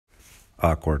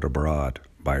Awkward Abroad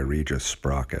by Regis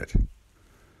Sprocket.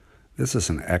 This is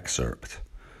an excerpt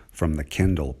from the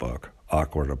Kindle book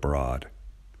Awkward Abroad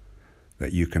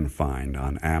that you can find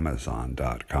on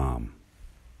Amazon.com.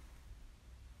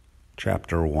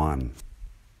 Chapter 1.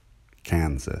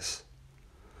 Kansas.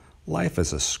 Life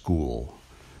is a school,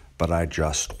 but I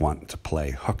just want to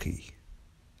play hooky.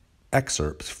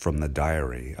 Excerpt from the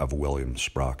diary of William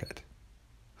Sprocket.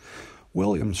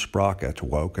 William Sprocket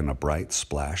woke in a bright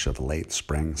splash of late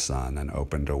spring sun and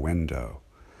opened a window,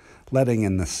 letting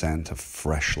in the scent of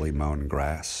freshly mown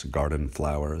grass, garden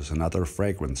flowers, and other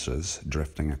fragrances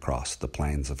drifting across the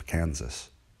plains of Kansas.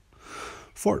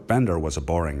 Fort Bender was a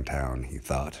boring town, he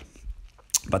thought,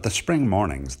 but the spring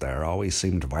mornings there always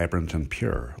seemed vibrant and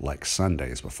pure, like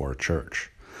Sundays before church.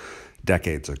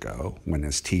 Decades ago, when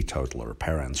his teetotaler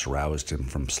parents roused him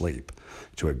from sleep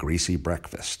to a greasy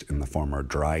breakfast in the former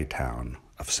dry town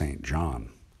of St.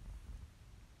 John.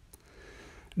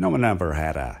 No one ever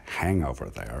had a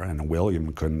hangover there, and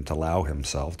William couldn't allow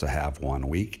himself to have one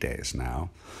weekdays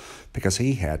now, because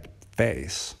he had to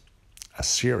face a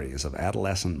series of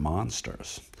adolescent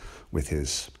monsters with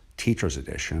his teacher's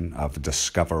edition of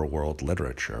Discover World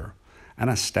Literature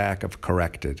and a stack of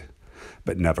corrected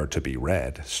but never to be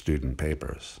read student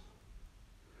papers.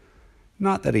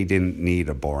 Not that he didn't need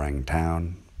a boring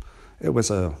town. It was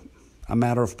a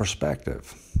matter of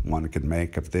perspective. One could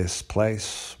make of this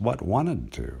place what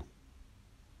wanted to.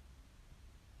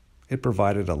 It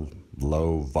provided a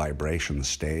low vibration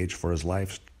stage for his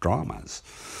life's dramas,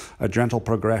 a gentle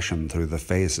progression through the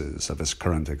phases of his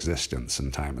current existence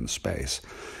in time and space,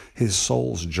 his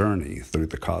soul's journey through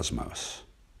the cosmos.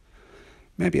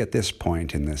 Maybe at this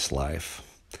point in this life,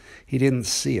 he didn't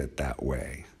see it that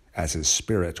way, as his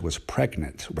spirit was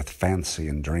pregnant with fancy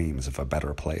and dreams of a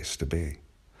better place to be.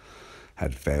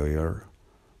 Had failure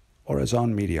or his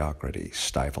own mediocrity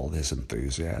stifled his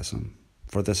enthusiasm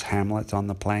for this hamlet on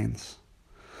the plains?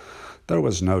 There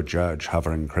was no judge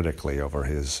hovering critically over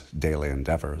his daily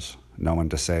endeavors, no one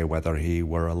to say whether he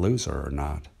were a loser or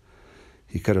not.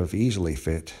 He could have easily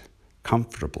fit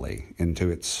comfortably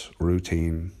into its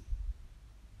routine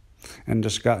and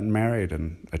just gotten married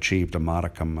and achieved a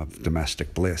modicum of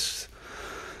domestic bliss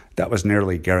that was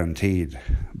nearly guaranteed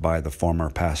by the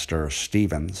former pastor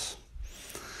Stevens'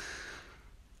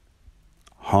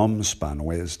 homespun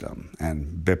wisdom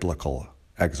and biblical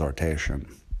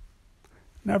exhortation.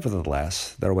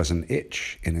 Nevertheless, there was an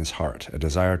itch in his heart, a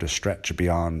desire to stretch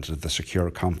beyond the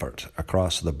secure comfort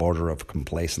across the border of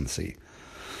complacency,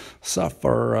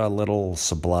 suffer a little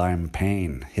sublime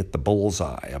pain, hit the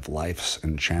bullseye of life's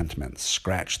enchantments,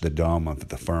 scratch the dome of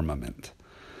the firmament,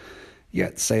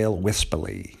 yet sail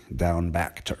wispily down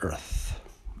back to earth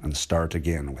and start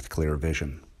again with clear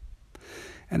vision.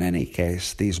 In any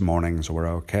case, these mornings were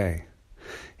okay.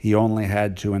 He only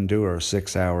had to endure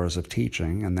 6 hours of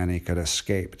teaching, and then he could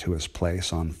escape to his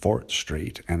place on Fort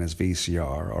Street and his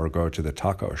VCR, or go to the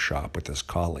taco shop with his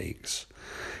colleagues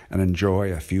and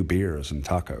enjoy a few beers and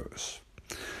tacos.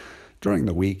 During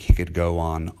the week, he could go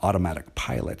on automatic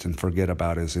pilot and forget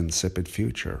about his insipid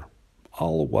future.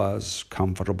 All was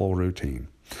comfortable routine.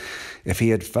 If he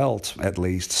had felt at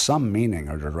least some meaning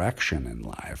or direction in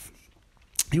life,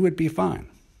 he would be fine.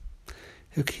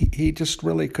 He just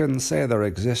really couldn't say there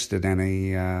existed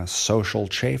any social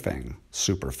chafing,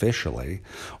 superficially,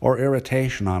 or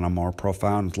irritation on a more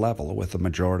profound level with the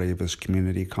majority of his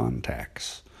community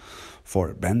contacts.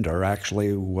 Fort Bender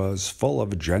actually was full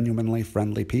of genuinely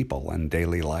friendly people, and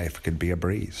daily life could be a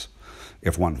breeze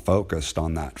if one focused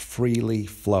on that freely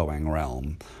flowing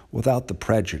realm without the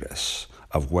prejudice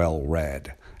of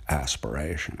well-read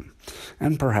aspiration.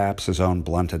 And perhaps his own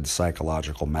blunted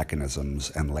psychological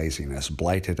mechanisms and laziness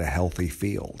blighted a healthy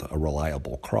field, a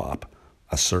reliable crop,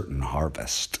 a certain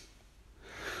harvest.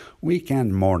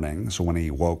 Weekend mornings, when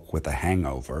he woke with a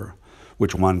hangover,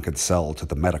 which one could sell to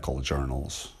the medical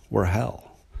journals, were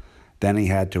hell. Then he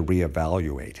had to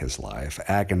reevaluate his life,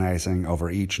 agonizing over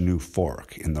each new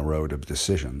fork in the road of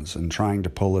decisions and trying to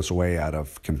pull his way out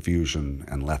of confusion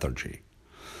and lethargy.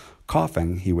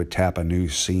 Coughing, he would tap a new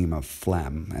seam of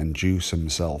phlegm and juice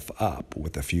himself up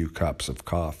with a few cups of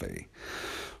coffee.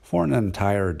 For an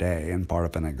entire day and part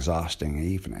of an exhausting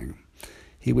evening,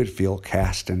 he would feel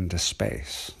cast into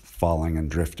space, falling and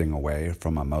drifting away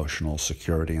from emotional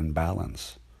security and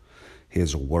balance.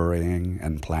 His worrying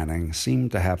and planning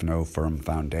seemed to have no firm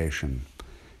foundation.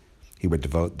 He would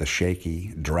devote the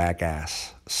shaky,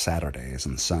 drag-ass Saturdays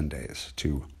and Sundays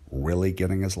to really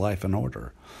getting his life in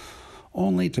order,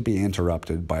 only to be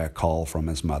interrupted by a call from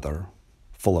his mother,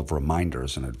 full of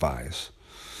reminders and advice,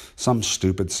 some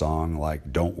stupid song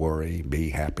like "Don't Worry,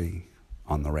 Be Happy"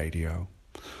 on the radio,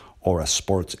 or a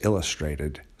Sports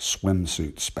Illustrated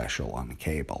swimsuit special on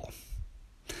cable.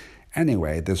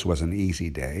 Anyway, this was an easy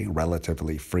day,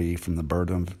 relatively free from the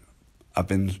burden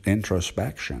of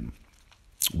introspection.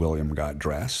 William got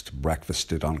dressed,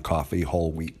 breakfasted on coffee,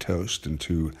 whole wheat toast, and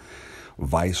 2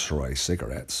 Viceroy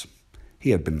cigarettes. He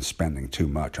had been spending too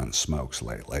much on smokes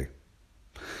lately.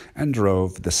 And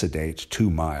drove the sedate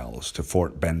 2 miles to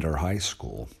Fort Bender High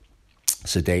School.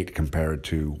 Sedate compared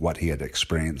to what he had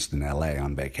experienced in L.A.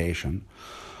 on vacation,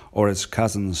 or his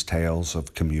cousin's tales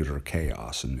of commuter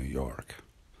chaos in New York.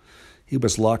 He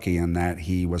was lucky in that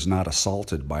he was not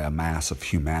assaulted by a mass of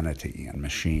humanity and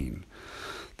machine.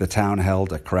 The town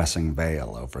held a caressing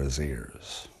veil over his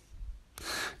ears.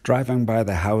 Driving by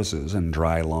the houses and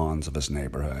dry lawns of his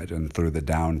neighborhood and through the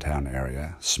downtown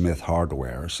area, Smith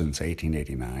Hardware since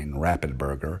 1889, Rapid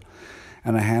Burger,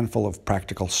 and a handful of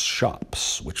practical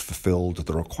shops which fulfilled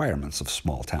the requirements of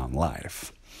small-town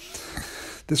life.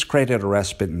 This created a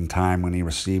respite in time when he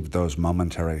received those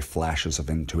momentary flashes of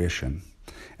intuition,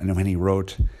 and when he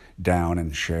wrote down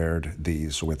and shared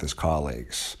these with his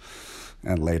colleagues,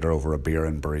 and later over a beer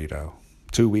and burrito.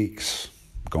 2 weeks,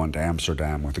 going to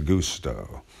Amsterdam with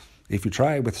gusto. If you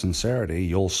try with sincerity,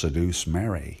 you'll seduce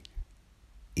Mary.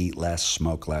 Eat less,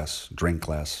 smoke less, drink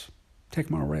less, take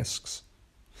more risks.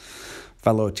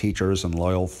 Fellow teachers and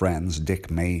loyal friends Dick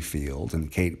Mayfield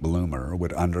and Kate Bloomer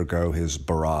would undergo his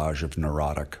barrage of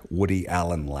neurotic, Woody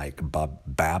Allen-like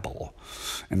babble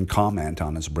and comment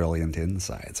on his brilliant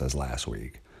insights as last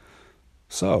week.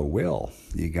 So, Will,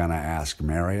 you gonna ask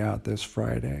Mary out this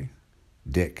Friday?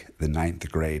 Dick, the 9th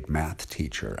grade math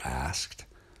teacher, asked.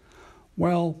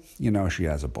 Well, you know she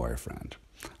has a boyfriend.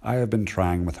 I have been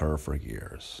trying with her for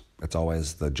years. It's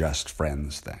always the just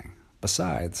friends thing.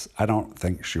 Besides, I don't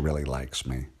think she really likes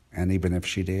me. And even if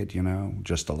she did,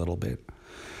 just a little bit,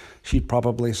 she'd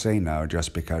probably say no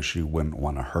just because she wouldn't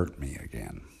want to hurt me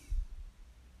again.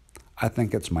 I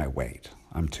think it's my weight.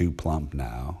 I'm too plump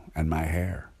now, and my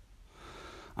hair.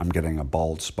 I'm getting a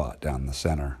bald spot down the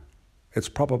center. It's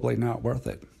probably not worth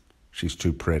it. She's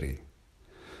too pretty.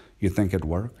 You think it'd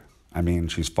work? I mean,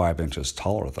 she's 5 inches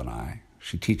taller than I.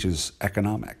 She teaches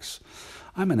economics.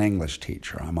 I'm an English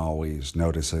teacher. I'm always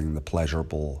noticing the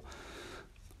pleasurable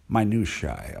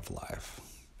minutiae of life.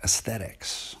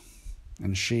 Aesthetics.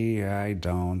 And I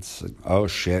don't. Oh,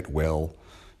 shit, Will.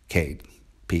 Kate,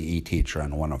 PE teacher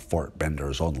and one of Fort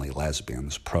Bender's only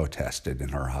lesbians, protested in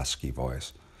her husky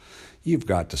voice. You've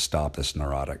got to stop this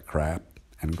neurotic crap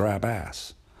and grab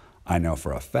ass. I know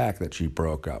for a fact that she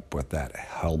broke up with that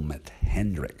Helmut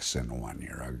Hendrickson 1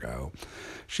 year ago.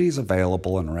 She's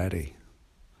available and ready.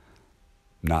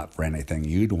 Not for anything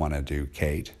you'd want to do,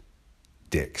 Kate.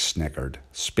 Dick snickered,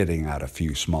 spitting out a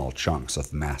few small chunks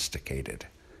of masticated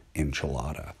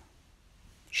enchilada.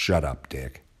 Shut up,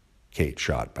 Dick, Kate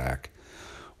shot back.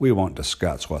 We won't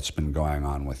discuss what's been going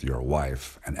on with your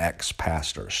wife and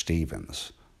ex-pastor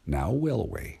Stevens. Now will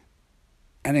we?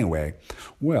 Anyway,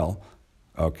 Will...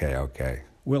 Okay.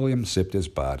 William sipped his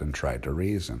bud and tried to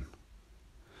reason.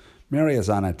 Mary is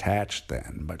unattached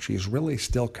then, but she's really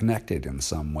still connected in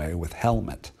some way with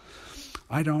Helmut.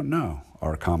 I don't know.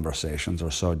 Our conversations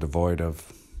are so devoid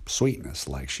of sweetness,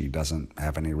 like she doesn't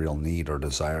have any real need or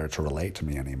desire to relate to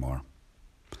me anymore.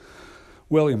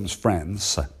 William's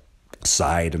friends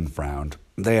sighed and frowned.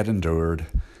 They had endured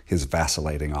his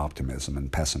vacillating optimism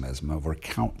and pessimism over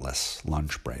countless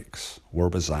lunch breaks, were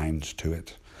resigned to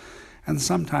it, and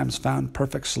sometimes found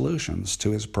perfect solutions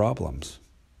to his problems,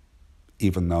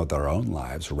 even though their own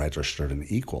lives registered an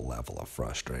equal level of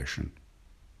frustration.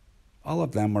 All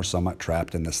of them were somewhat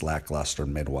trapped in this lackluster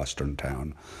Midwestern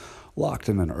town, locked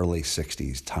in an early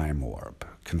 60s time warp,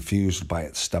 confused by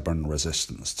its stubborn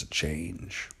resistance to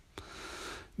change.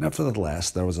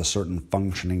 Nevertheless, there was a certain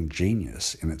functioning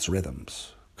genius in its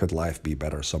rhythms. Could life be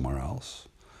better somewhere else?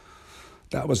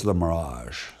 That was the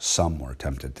mirage some were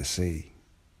tempted to see.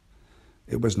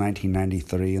 It was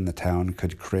 1993 and the town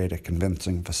could create a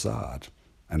convincing facade.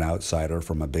 An outsider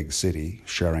from a big city,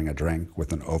 sharing a drink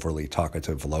with an overly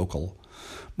talkative local,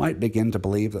 might begin to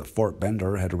believe that Fort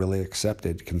Bender had really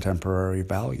accepted contemporary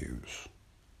values.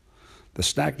 The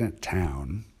stagnant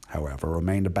town, however,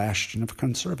 remained a bastion of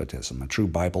conservatism, a true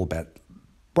Bible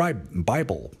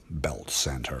Belt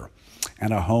center,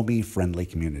 and a homey, friendly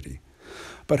community.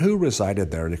 But who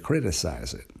resided there to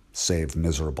criticize it, save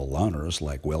miserable loners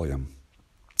like William?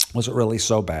 Was it really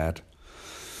so bad?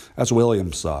 As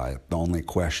William saw it, the only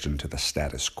question to the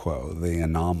status quo, the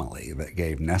anomaly that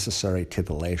gave necessary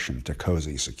titillation to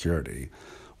cozy security,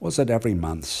 was that every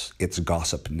month its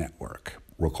gossip network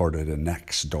recorded a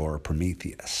next-door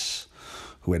Prometheus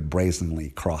who had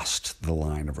brazenly crossed the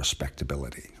line of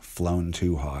respectability, flown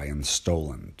too high and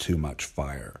stolen too much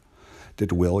fire.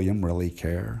 Did William really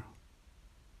care?